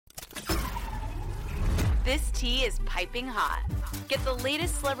This tea is piping hot. Get the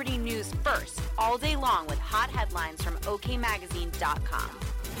latest celebrity news first all day long with hot headlines from okmagazine.com.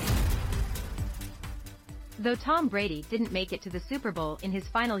 Though Tom Brady didn't make it to the Super Bowl in his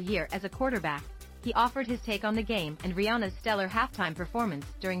final year as a quarterback, he offered his take on the game and Rihanna's stellar halftime performance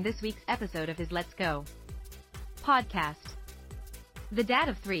during this week's episode of his Let's Go podcast. The dad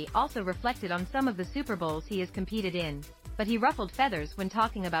of three also reflected on some of the Super Bowls he has competed in, but he ruffled feathers when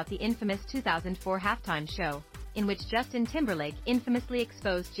talking about the infamous 2004 halftime show, in which Justin Timberlake infamously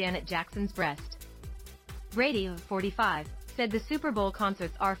exposed Janet Jackson's breast. Brady, 45, said the Super Bowl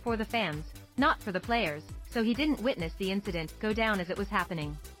concerts are for the fans, not for the players, so he didn't witness the incident go down as it was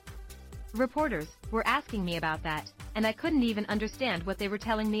happening. Reporters were asking me about that, and I couldn't even understand what they were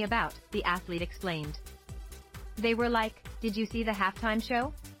telling me about, the athlete explained. They were like, "Did you see the halftime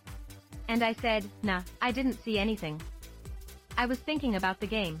show?" And I said, "Nah, I didn't see anything. I was thinking about the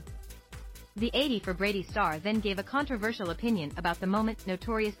game." The 80 for Brady star then gave a controversial opinion about the moment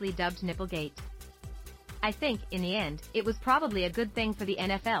notoriously dubbed Nipplegate. "I think, in the end, it was probably a good thing for the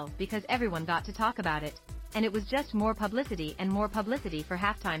NFL because everyone got to talk about it, and it was just more publicity and more publicity for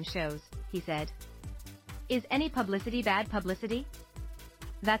halftime shows," he said. Is any publicity bad publicity?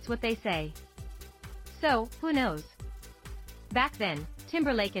 That's what they say. So, who knows? Back then,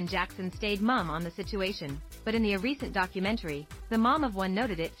 Timberlake and Jackson stayed mum on the situation, but in the recent documentary, the mom of one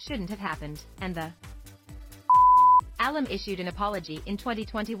noted it shouldn't have happened, and the alum issued an apology in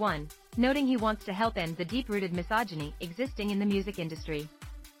 2021, noting he wants to help end the deep-rooted misogyny existing in the music industry.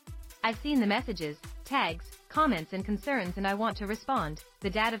 "I've seen the messages, tags, comments and concerns and I want to respond," the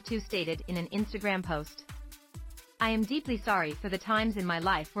dad of two stated in an Instagram post. "I am deeply sorry for the times in my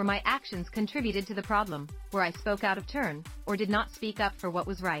life where my actions contributed to the problem, where I spoke out of turn, or did not speak up for what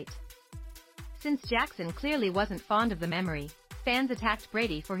was right." Since Jackson clearly wasn't fond of the memory, fans attacked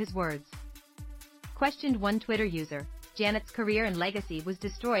Brady for his words. Questioned one Twitter user, "Janet's career and legacy was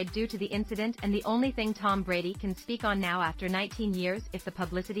destroyed due to the incident and the only thing Tom Brady can speak on now after 19 years is the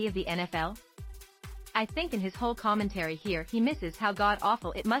publicity of the NFL? I think in his whole commentary here he misses how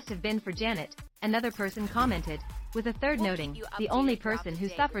god-awful it must have been for Janet," another person commented, with a third noting, "The only person who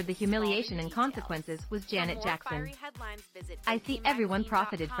suffered the humiliation and consequences was Janet Jackson. I see everyone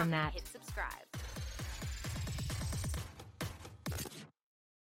profited from that."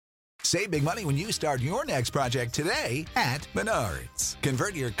 Save big money when you start your next project today at Menards.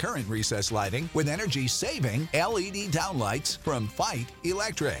 Convert your current recessed lighting with energy-saving LED downlights from Fight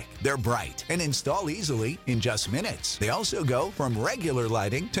Electric. They're bright and install easily in just minutes. They also go from regular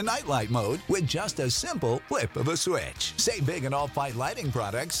lighting to nightlight mode with just a simple flip of a switch. Save big on all Fight lighting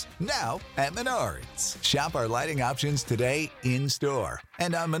products now at Menards. Shop our lighting options today in-store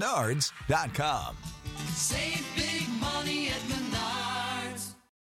and on Menards.com. Save big.